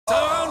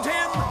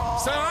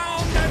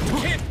Surround and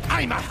kill!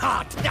 I'm a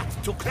heart not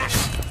to crash!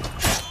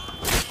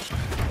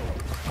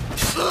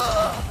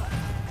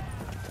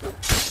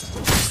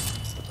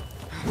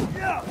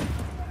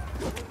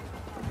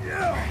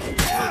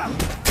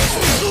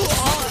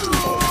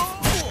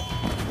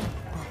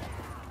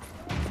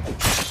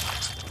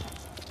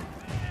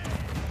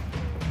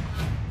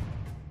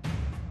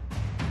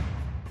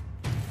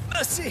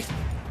 Mercy!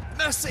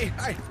 Mercy!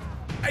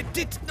 I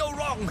did no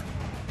wrong!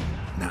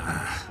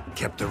 Nah,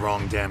 kept the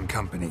wrong damn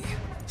company.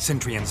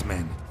 Centrion's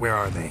men, where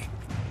are they?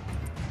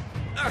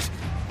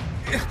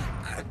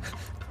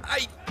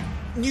 I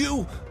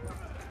knew.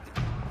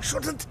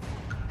 Shouldn't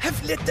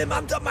have let them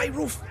under my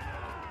roof.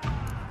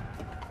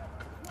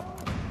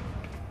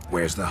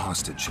 Where's the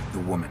hostage, the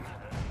woman?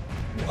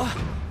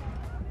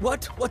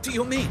 What do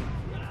you mean?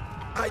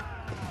 I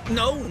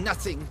know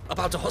nothing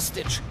about a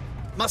hostage.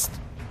 Must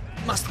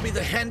be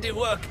the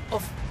handiwork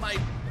of my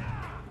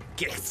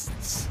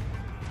guests.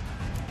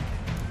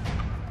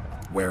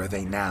 Where are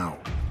they now?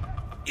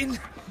 In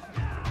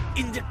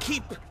the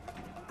keep,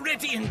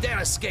 ready in their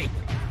escape.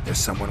 There's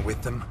someone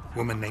with them?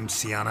 Woman named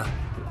Sienna?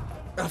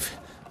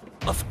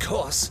 Of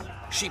course.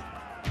 She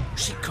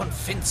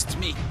convinced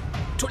me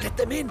to let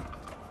them in.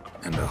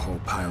 And a whole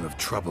pile of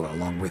trouble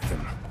along with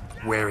them.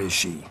 Where is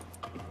she?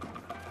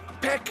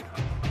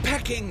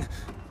 Packing.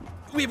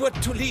 We were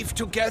to leave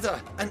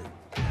together. An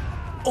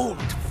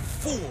old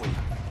fool.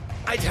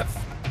 I'd have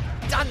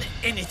done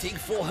anything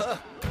for her.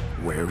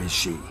 Where is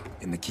she?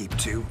 In the keep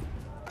too?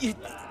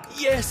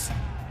 Yes.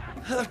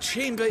 Her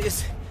chamber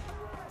is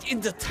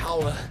in the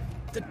tower.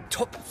 The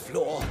top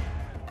floor.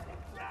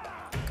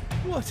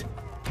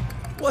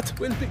 What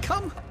will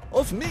become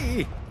of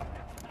me?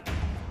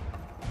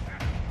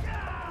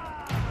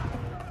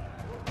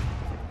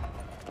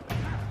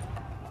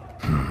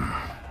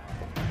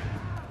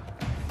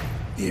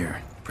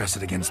 Here, press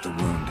it against the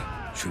wound.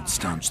 Should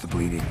staunch the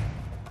bleeding.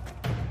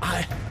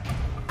 I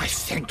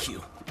thank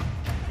you.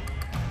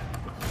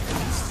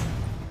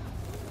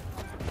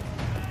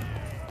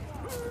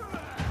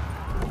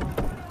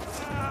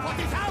 What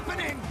is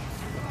happening?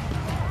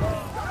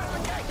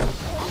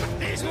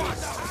 These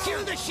ones!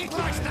 Kill the shit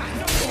like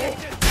that!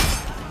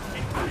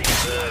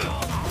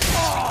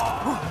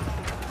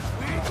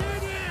 We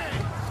did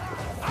it!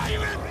 I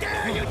will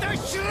tear you to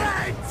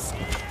shreds!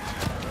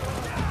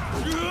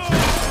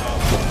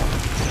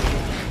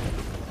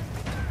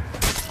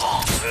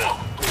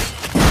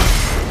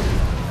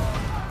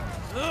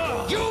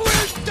 You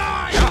will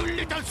die, you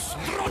little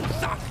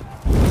strunza!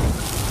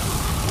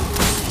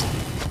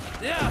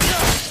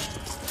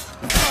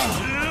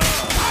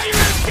 I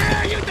will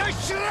tear you to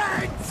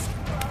shreds!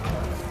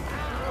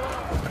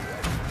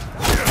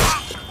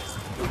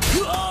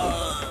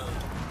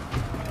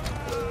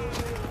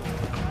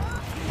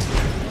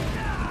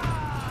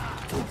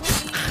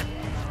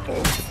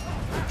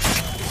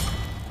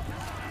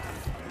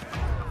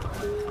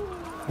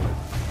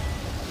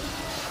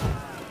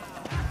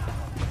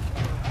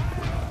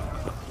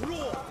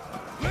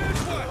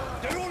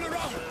 They're all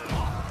around!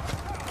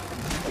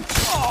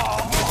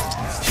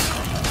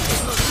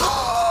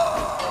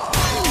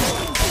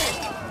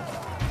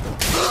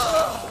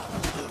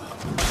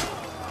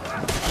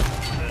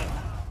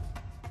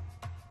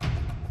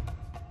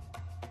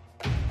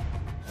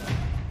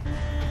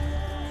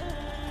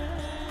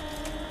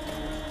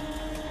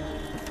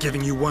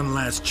 Giving you one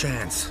last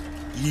chance.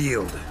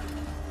 Yield.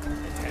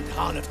 And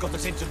Harlot got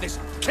us into this.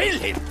 Kill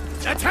him!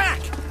 Attack!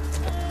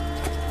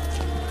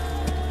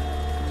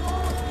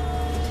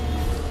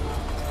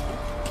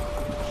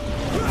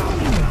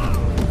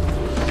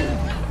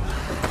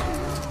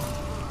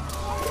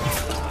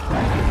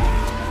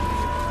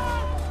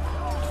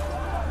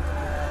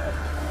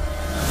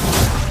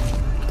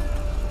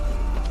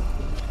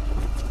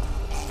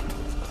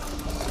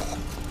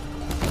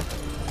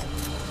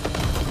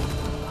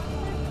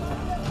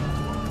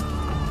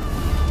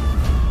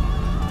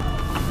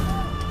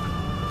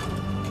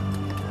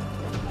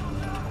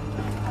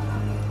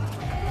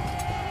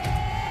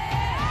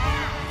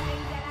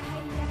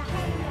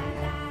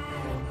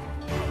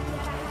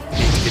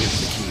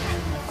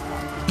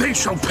 They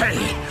shall pay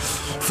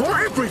for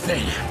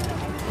everything!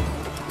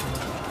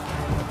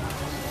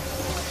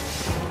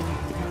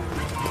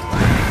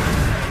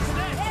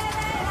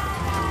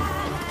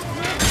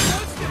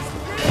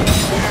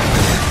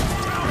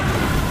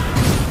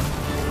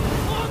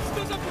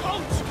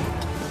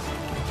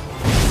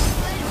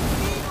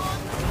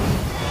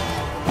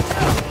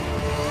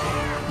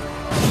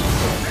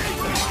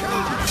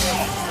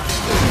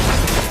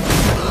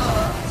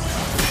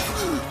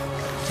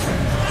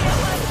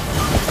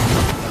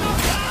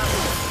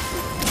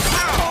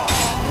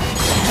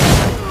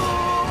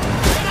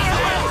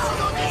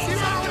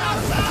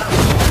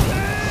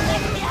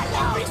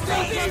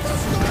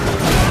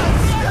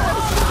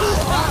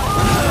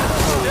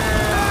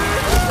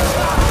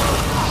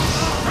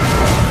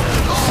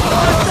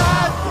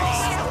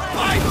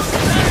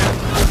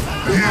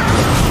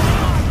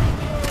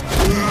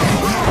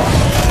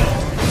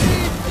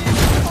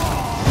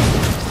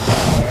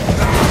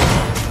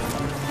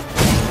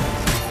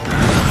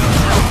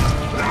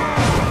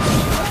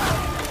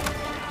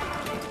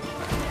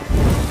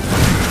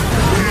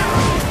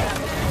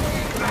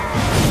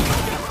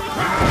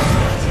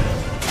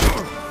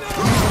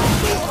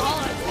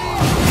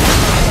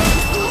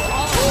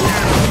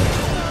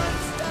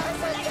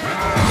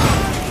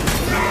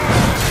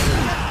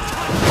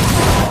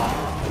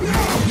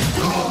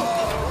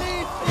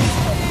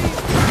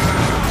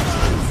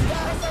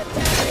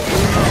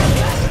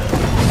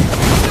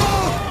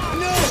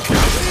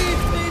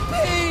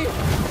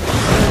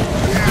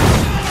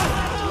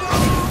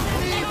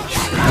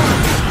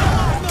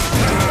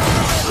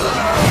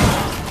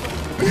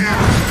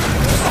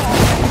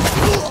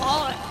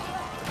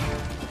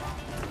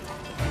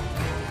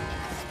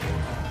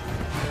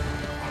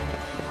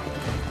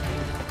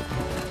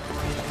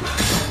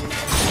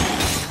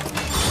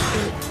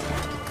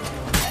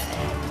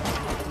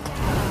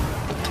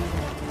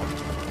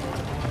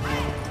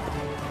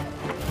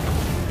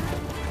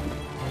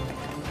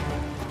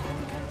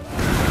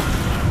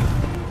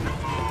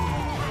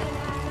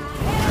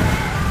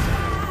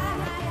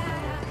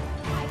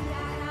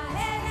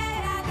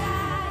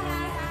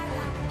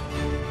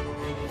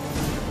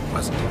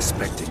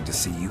 to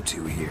see you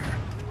two here.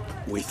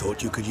 We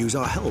thought you could use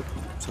our help,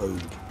 so...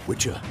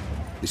 Witcher,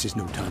 this is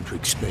no time to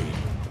explain.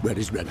 Where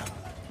is Rhena?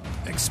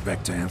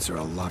 Expect to answer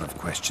a lot of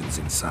questions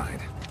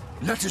inside.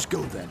 Let us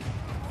go then.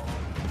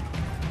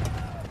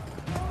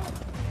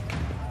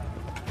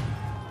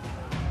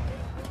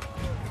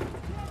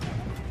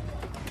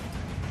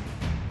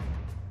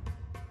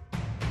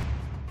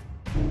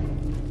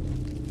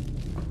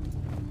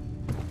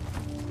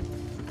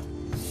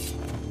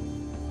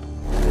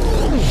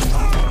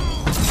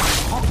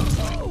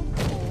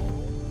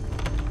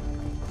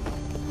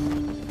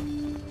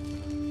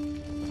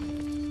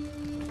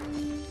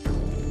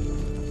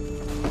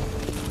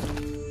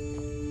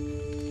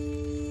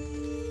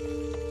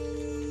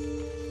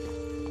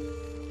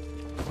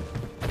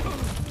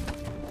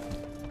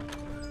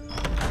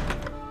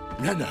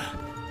 Rhena!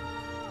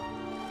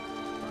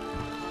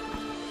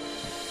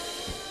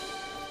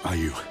 Are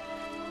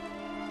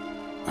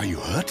you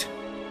hurt?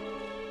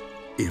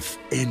 If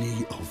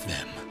any of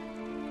them...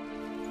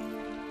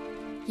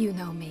 You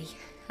know me.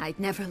 I'd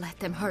never let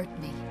them hurt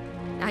me.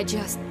 I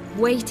just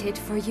waited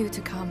for you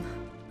to come.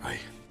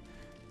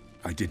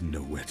 I didn't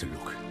know where to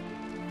look.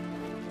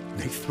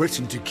 They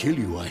threatened to kill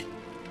you.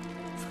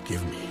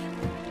 Forgive me.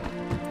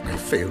 I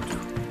failed you.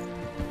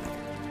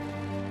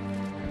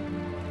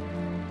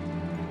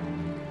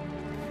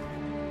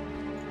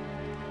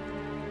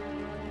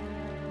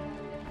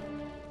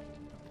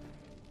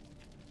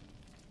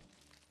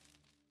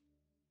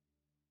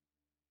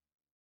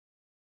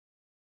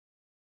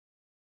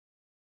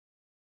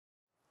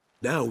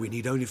 Now we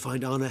need only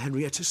find Anna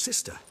Henrietta's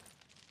sister.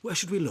 Where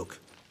should we look?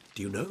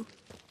 Do you know?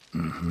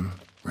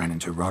 Ran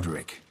into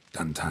Roderick,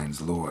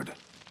 Duntine's lord.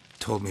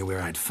 Told me where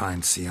I'd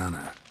find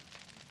Sienna.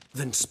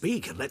 Then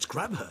speak and let's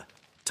grab her.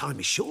 Time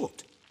is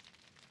short.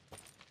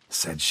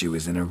 Said she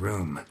was in a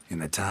room in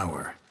the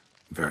tower.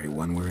 Very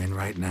one we're in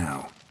right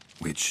now.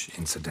 Which,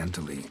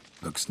 incidentally,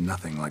 looks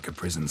nothing like a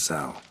prison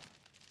cell.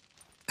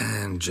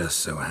 And just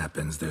so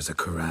happens there's a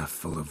carafe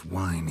full of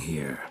wine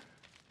here.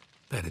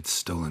 Bet it's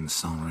stolen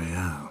San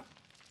Real.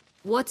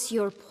 What's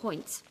your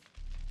point?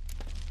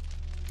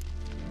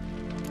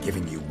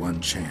 Giving you one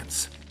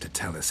chance to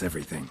tell us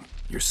everything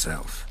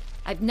yourself.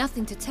 I've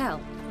nothing to tell.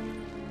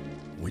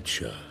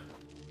 Witcher,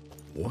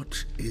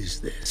 what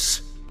is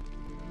this?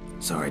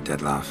 Sorry,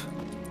 Dettlaff.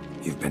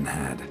 You've been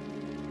had.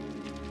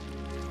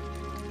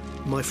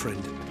 My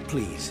friend,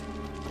 please.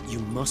 You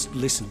must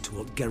listen to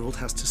what Geralt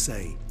has to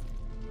say.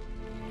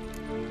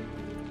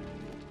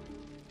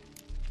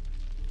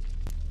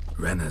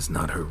 Rhena's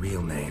not her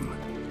real name.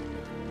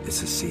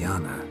 This is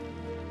Sienna.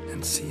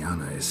 And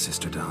Sienna is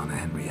sister to Anna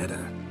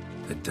Henrietta,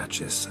 the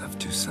Duchess of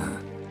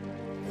Toussaint.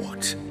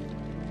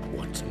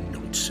 What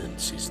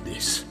nonsense is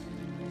this?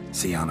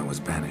 Sienna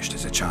was banished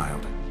as a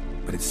child,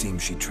 but it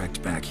seems she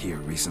trekked back here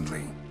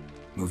recently.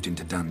 Moved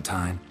into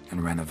Duntine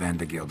and ran a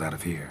Vandergild out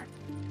of here.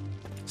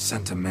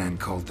 Sent a man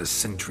called the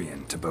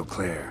Centrian to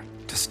Beauclair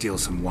to steal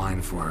some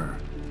wine for her.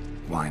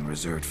 Wine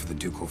reserved for the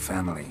ducal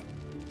family.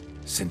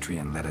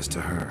 Centrian led us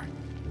to her.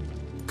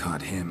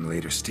 Caught him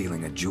later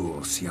stealing a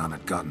jewel Sienna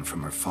had gotten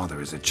from her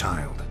father as a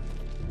child.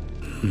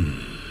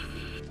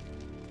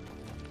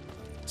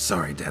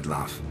 Sorry,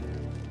 Dettlaff.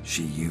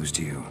 She used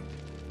you.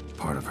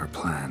 Part of her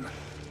plan.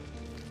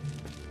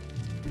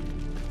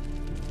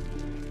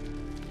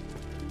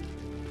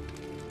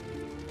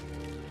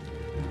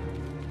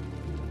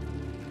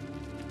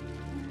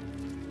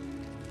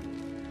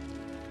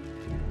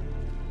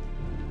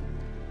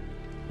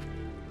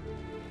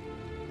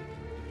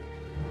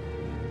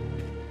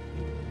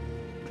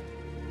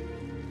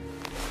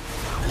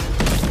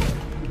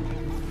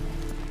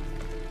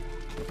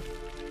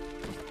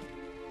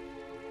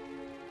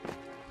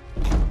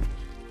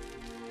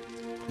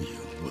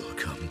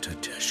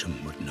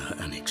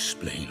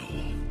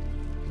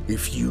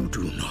 If you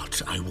do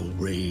not, I will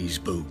raise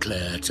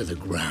Beauclair to the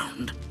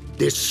ground.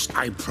 This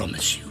I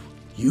promise you.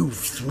 You've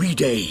 3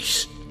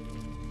 days.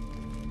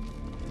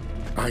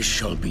 I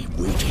shall be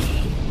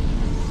waiting.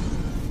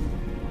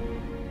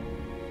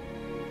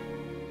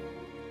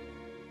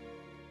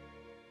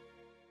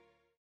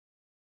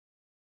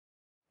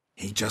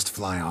 He just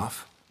fly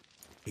off?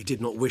 He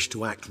did not wish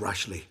to act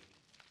rashly.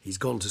 He's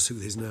gone to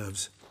soothe his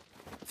nerves.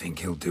 Think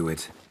he'll do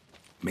it?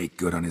 Make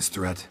good on his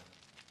threat?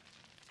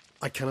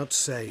 I cannot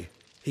say.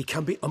 He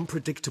can be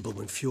unpredictable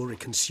when fury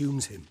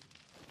consumes him.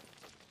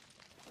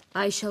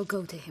 I shall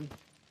go to him.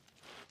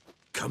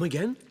 Come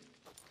again?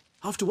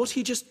 After what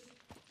he just...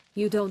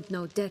 You don't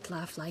know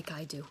Dettlaff like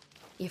I do.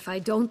 If I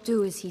don't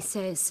do as he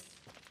says,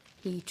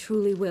 he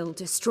truly will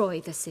destroy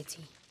the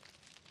city.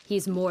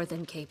 He's more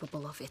than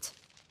capable of it.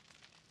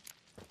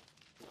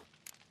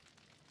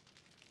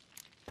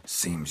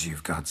 Seems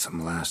you've got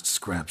some last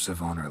scraps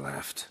of honor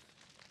left.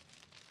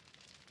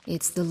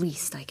 It's the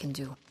least I can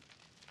do.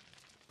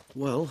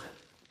 Well,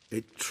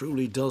 it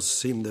truly does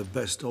seem the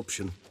best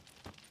option.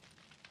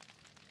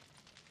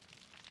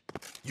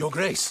 Your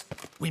Grace,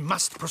 we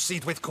must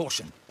proceed with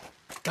caution.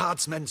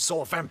 Guardsmen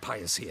saw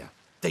vampires here.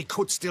 They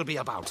could still be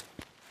about.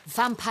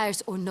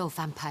 Vampires or no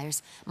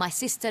vampires, my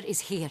sister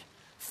is here.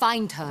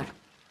 Find her.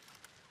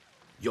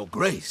 Your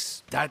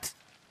Grace, that...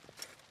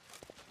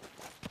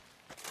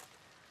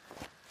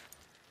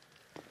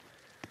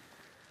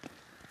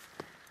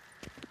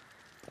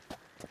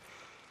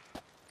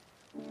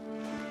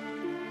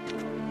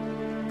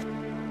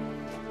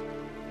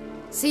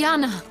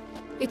 Sienna,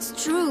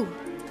 it's true.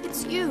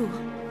 It's you.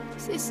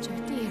 Sister,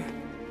 dear,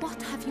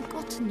 what have you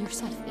gotten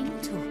yourself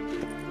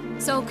into?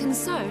 So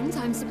concerned,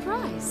 I'm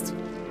surprised.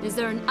 Is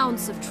there an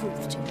ounce of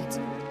truth to it?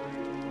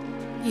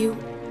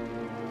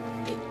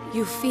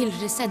 You feel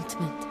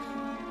resentment.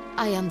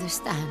 I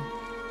understand.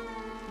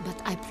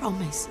 But I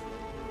promise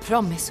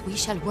we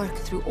shall work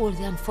through all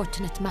the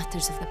unfortunate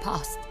matters of the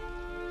past.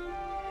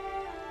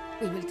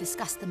 We will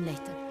discuss them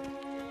later.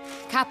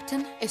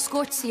 Captain,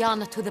 escort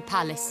Sienna to the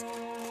palace.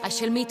 I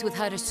shall meet with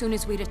her as soon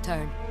as we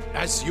return.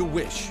 As you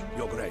wish,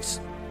 Your Grace.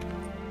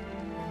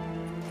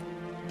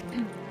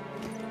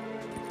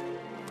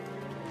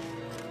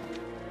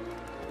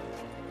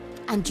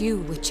 And you,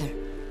 Witcher.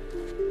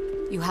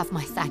 You have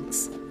my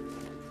thanks.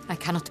 I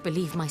cannot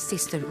believe my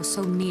sister was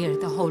so near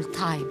the whole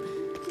time.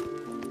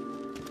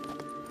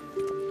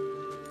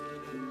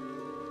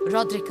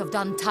 Roderick of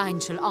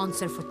Duntine shall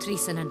answer for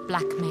treason and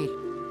blackmail.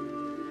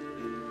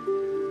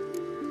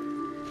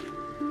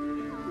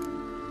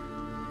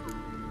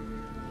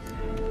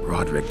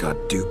 Roderick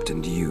got duped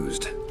and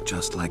used,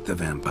 just like the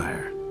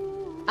vampire.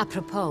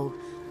 Apropos,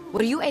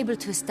 were you able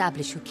to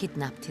establish who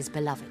kidnapped his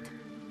beloved?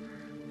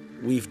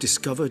 We've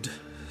discovered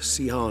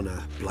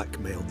Sienna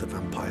blackmailed the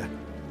vampire.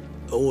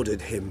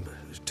 Ordered him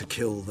to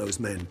kill those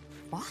men.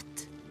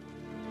 What?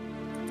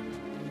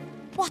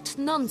 What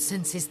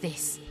nonsense is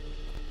this?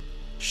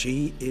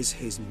 She is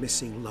his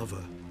missing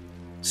lover.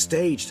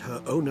 Staged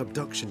her own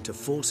abduction to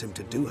force him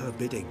to do her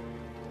bidding.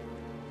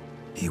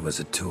 He was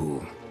a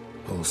tool.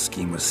 Whole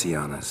scheme was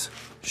Sienna's.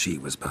 She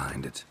was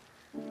behind it.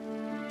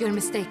 You're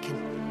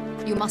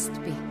mistaken. You must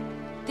be.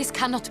 This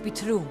cannot be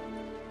true.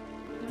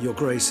 Your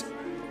Grace,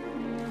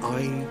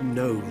 I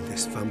know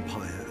this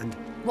vampire and...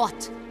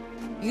 What?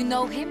 You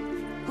know him?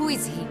 Who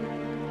is he?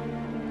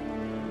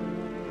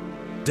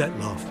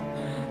 Detlaff.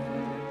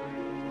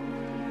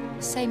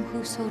 Same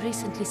who so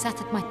recently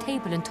sat at my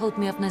table and told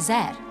me of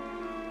Nazaire.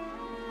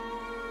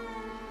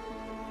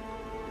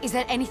 Is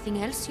there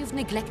anything else you've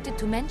neglected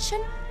to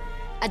mention?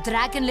 A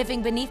dragon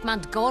living beneath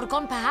Mount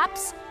Gorgon,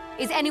 perhaps?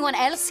 Is anyone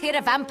else here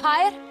a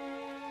vampire?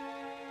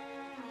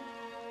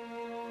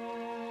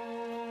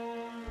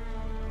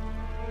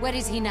 Where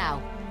is he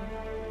now?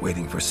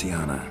 Waiting for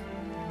Sienna.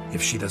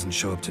 If she doesn't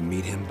show up to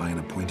meet him by an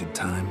appointed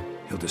time,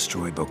 he'll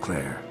destroy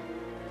Beauclair.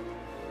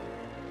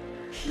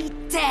 He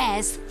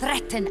dares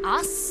threaten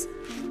us?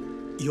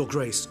 Your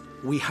Grace,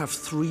 we have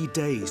 3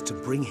 days to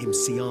bring him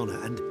Sienna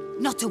and...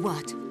 Not a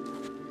word.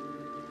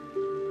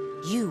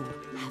 You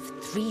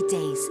have 3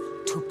 days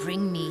to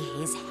bring me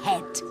his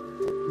head.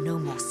 No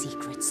more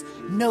secrets.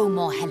 No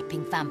more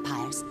helping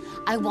vampires.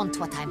 I want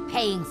what I'm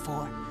paying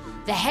for.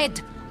 The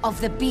head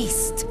of the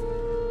beast.